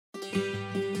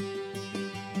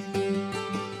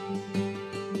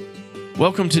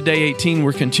Welcome to day 18.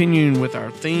 We're continuing with our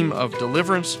theme of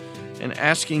deliverance and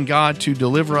asking God to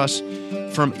deliver us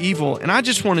from evil. And I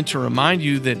just wanted to remind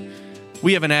you that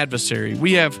we have an adversary.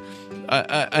 We have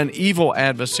an evil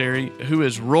adversary who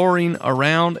is roaring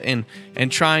around and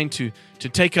trying to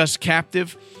take us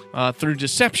captive through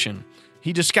deception.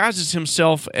 He disguises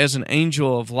himself as an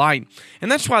angel of light.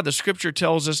 And that's why the scripture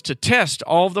tells us to test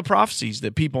all of the prophecies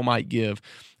that people might give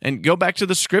and go back to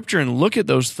the scripture and look at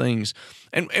those things.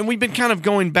 And we've been kind of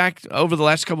going back over the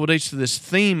last couple of days to this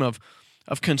theme of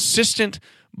consistent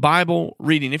Bible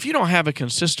reading. If you don't have a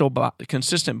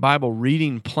consistent Bible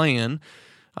reading plan,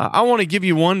 I want to give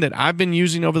you one that I've been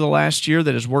using over the last year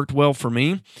that has worked well for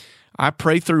me. I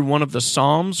pray through one of the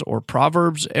Psalms or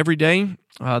Proverbs every day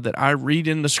that I read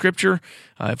in the Scripture.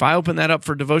 If I open that up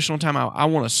for devotional time, I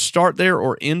want to start there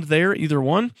or end there, either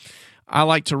one. I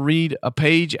like to read a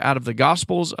page out of the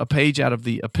Gospels, a page out of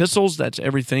the Epistles. That's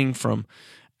everything from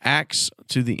Acts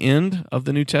to the end of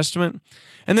the New Testament.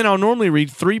 And then I'll normally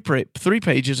read three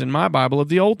pages in my Bible of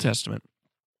the Old Testament.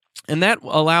 And that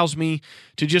allows me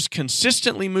to just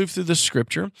consistently move through the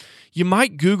Scripture. You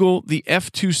might Google the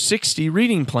F260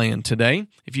 reading plan today,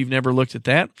 if you've never looked at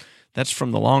that. That's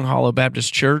from the Long Hollow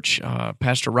Baptist Church.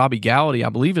 Pastor Robbie Gallaty, I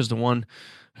believe, is the one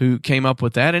who came up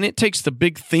with that. And it takes the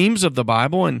big themes of the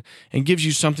Bible and gives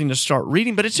you something to start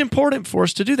reading. But it's important for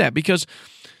us to do that because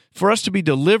for us to be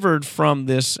delivered from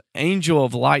this angel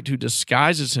of light who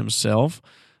disguises himself,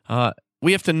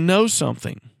 we have to know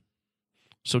something.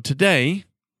 So today,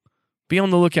 be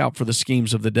on the lookout for the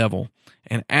schemes of the devil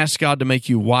and ask God to make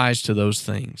you wise to those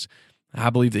things. I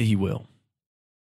believe that he will.